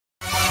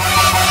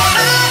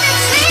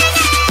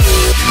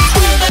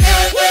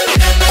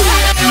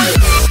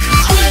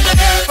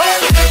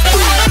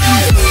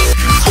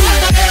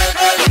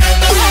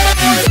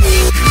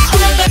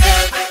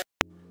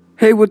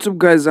Hey, what's up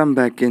guys, I'm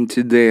back and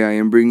today I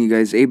am bringing you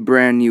guys a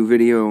brand new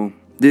video.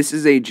 This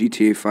is a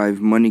GTA 5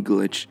 money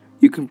glitch.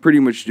 You can pretty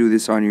much do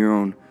this on your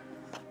own.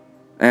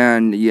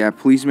 And yeah,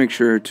 please make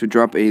sure to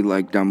drop a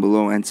like down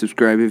below and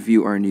subscribe if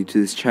you are new to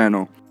this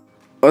channel.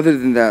 Other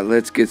than that,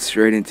 let's get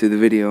straight into the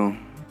video.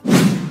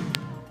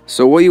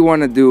 So what you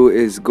want to do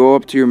is go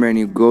up to your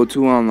menu, go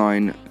to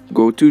online,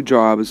 go to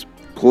jobs,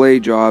 play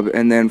job,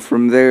 and then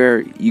from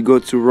there you go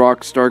to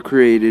Rockstar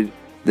Created.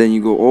 Then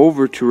you go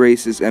over to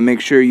races and make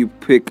sure you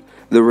pick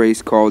the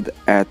race called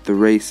at the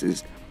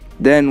races.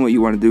 Then what you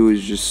want to do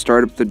is just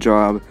start up the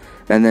job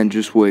and then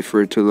just wait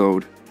for it to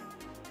load.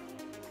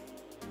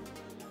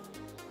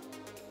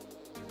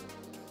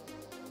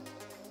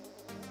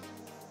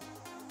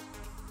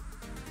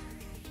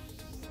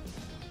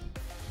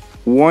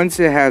 Once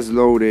it has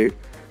loaded,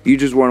 you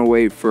just want to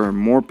wait for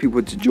more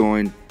people to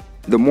join.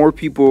 The more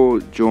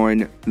people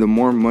join, the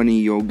more money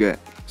you'll get.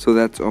 So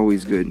that's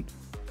always good.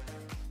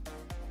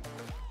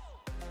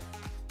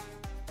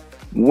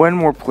 When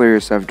more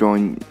players have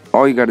joined,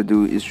 all you gotta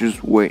do is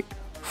just wait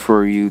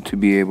for you to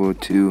be able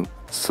to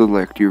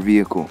select your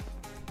vehicle.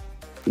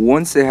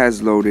 Once it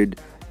has loaded,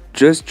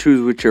 just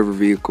choose whichever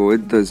vehicle,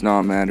 it does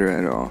not matter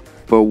at all.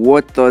 But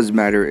what does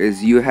matter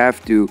is you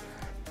have to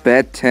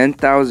bet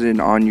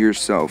 10,000 on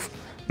yourself.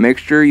 Make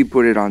sure you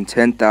put it on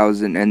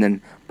 10,000 and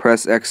then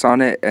press X on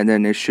it and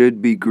then it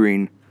should be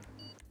green.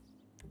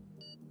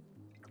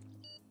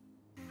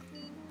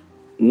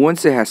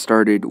 Once it has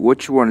started,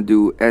 what you want to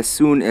do as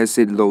soon as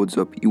it loads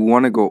up, you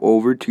want to go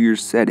over to your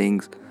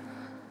settings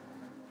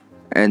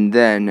and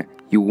then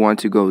you want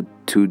to go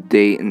to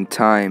date and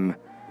time.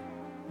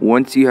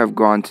 Once you have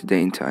gone to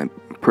date and time,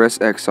 press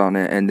X on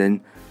it and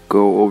then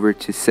go over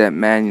to set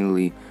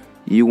manually.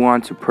 You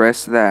want to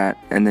press that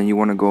and then you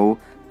want to go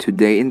to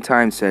date and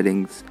time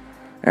settings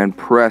and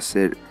press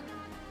it,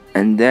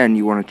 and then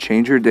you want to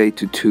change your date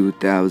to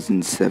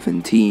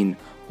 2017.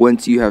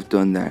 Once you have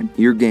done that,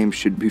 your game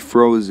should be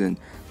frozen.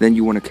 Then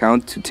you want to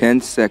count to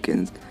 10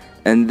 seconds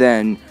and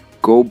then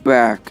go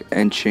back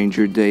and change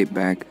your date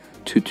back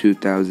to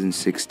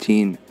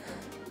 2016.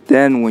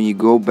 Then when you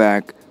go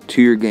back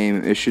to your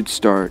game, it should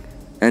start,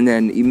 and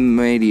then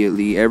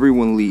immediately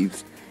everyone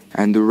leaves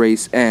and the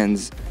race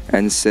ends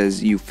and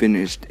says you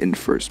finished in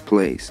first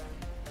place.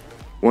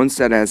 Once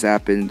that has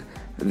happened,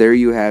 there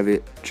you have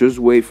it. Just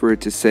wait for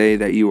it to say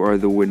that you are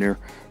the winner,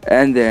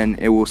 and then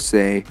it will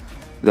say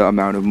the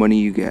amount of money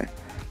you get.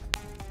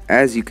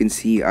 As you can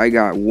see, I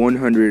got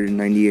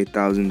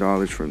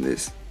 $198,000 from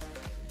this.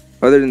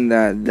 Other than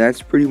that,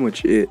 that's pretty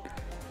much it.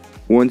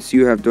 Once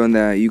you have done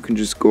that, you can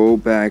just go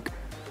back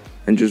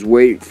and just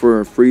wait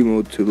for a free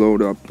mode to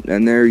load up.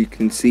 And there you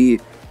can see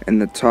in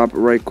the top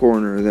right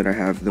corner that I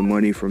have the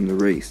money from the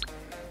race.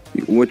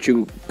 What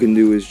you can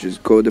do is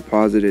just go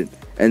deposit it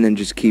and then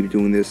just keep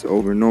doing this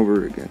over and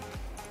over again.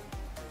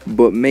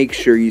 But make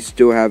sure you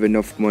still have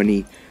enough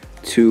money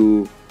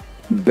to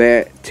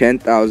bet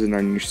 10,000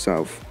 on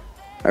yourself.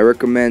 I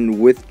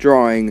recommend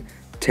withdrawing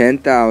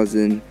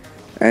 10,000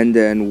 and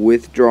then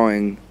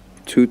withdrawing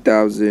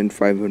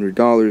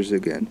 $2,500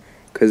 again,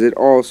 because it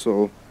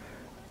also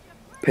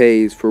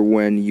pays for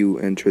when you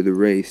enter the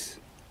race.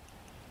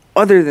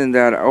 Other than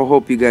that, I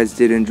hope you guys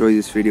did enjoy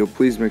this video.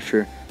 Please make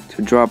sure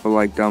to drop a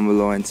like down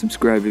below and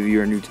subscribe if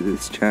you are new to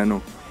this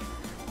channel.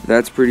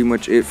 That's pretty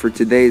much it for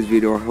today's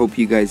video. I hope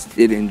you guys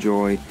did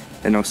enjoy,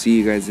 and I'll see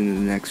you guys in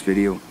the next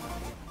video.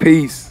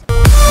 Peace!